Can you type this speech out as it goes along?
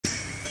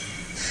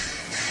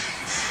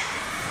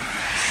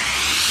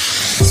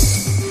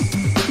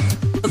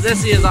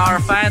this is our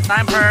fan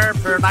damper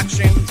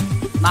production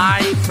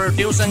line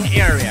producing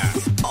area.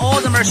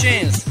 All the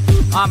machines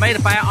are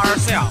made by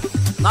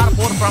ourselves, not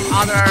bought from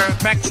other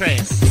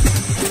factories.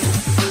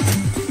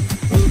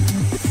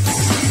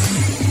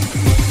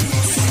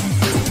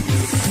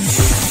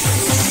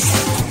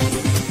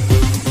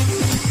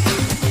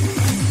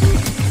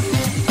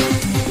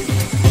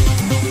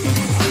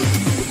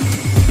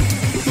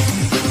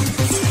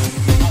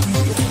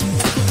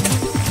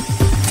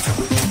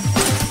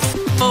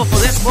 So for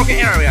this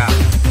working area,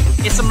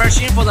 it's a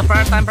machine for the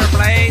fire damper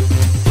blade,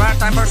 fire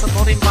damper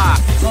supporting bar.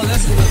 So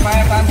this is the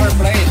fire damper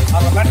blade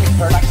automatic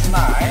production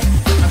line.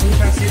 And you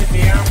can see it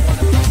here for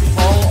the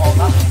control or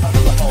not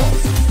control.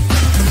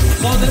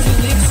 So this is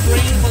the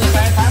screen for the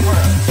fire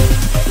damper.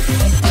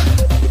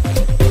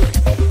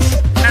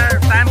 Fire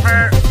damper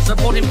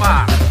supporting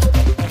bar.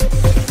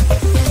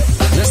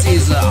 This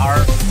is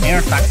our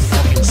air duct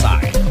working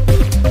side.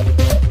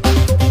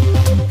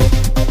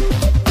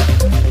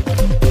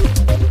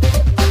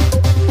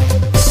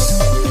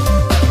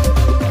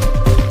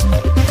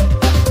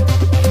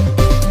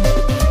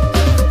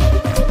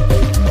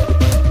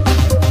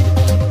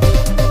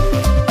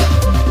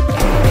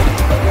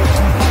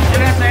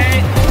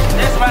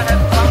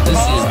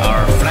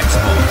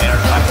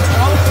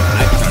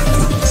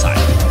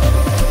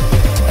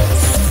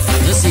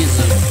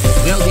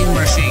 Welding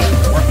machine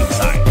working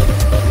side.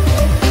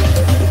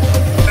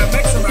 The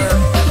maximum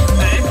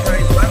diameter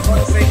is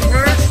 1.3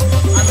 meters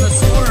and the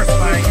smallest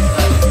one is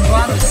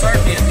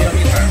 230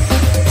 millimeters.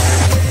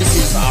 This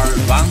is our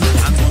round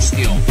angle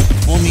steel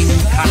forming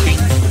cutting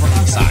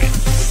working side.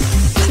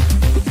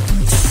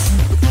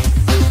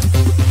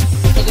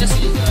 So this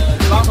is the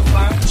round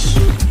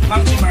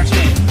flange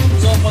machine.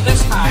 So for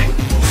this time,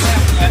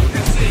 you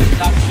can see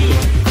the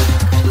tube.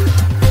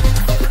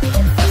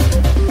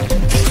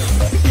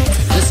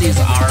 This is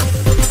our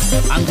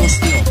angle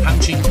steel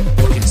punching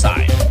working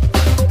side.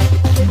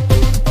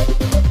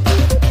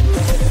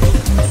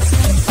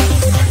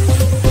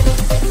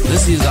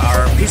 This is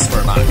our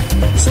piston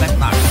knife, snap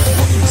knife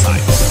working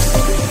side.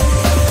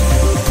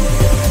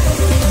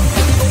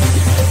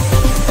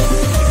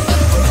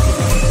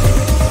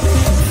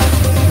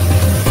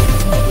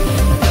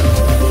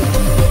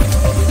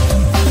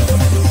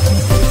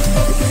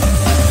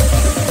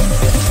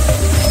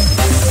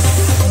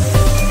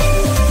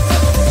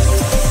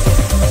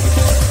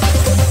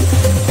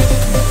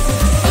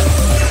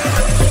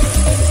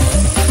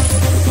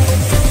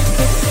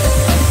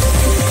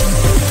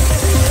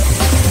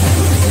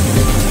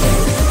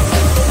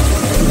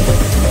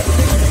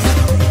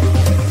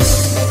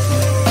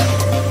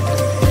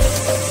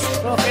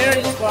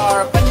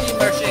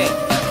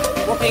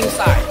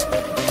 Inside.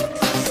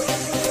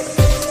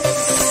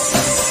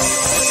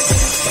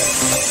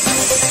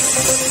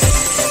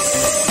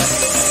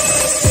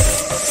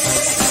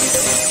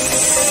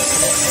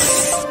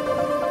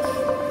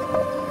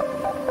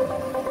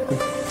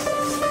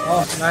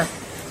 Oh, nice.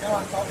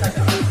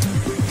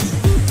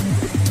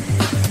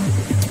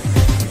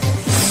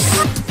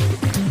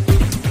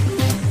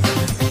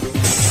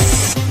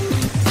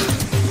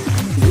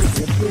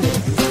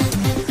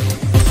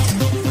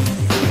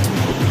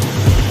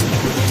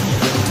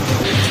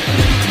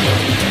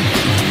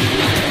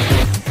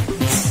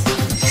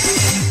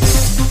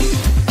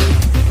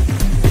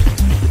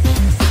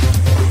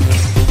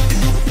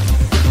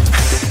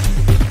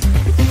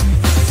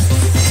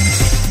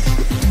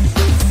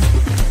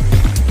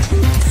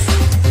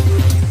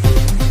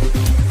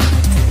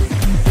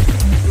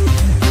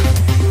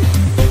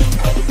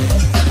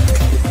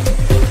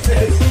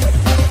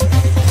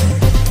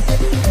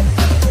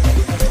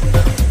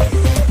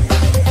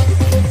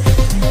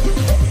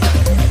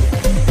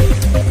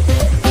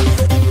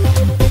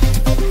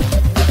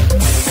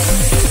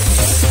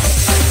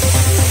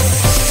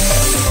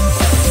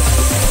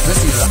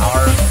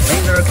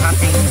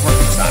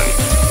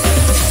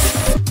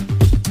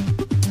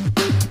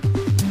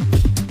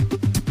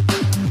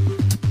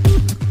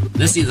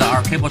 This is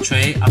our cable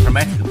tray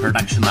automatic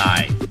production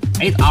line.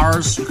 8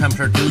 hours you can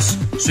produce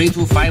 3,000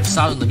 to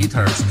 5,000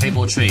 meters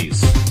cable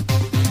trays.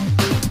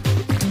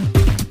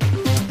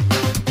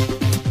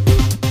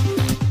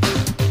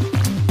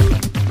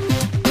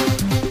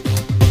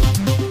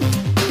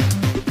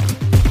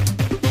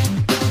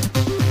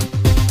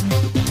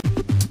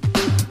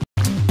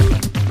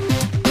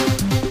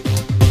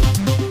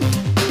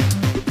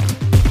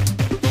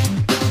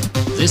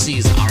 This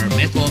is our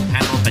metal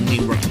panel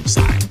bending working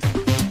side.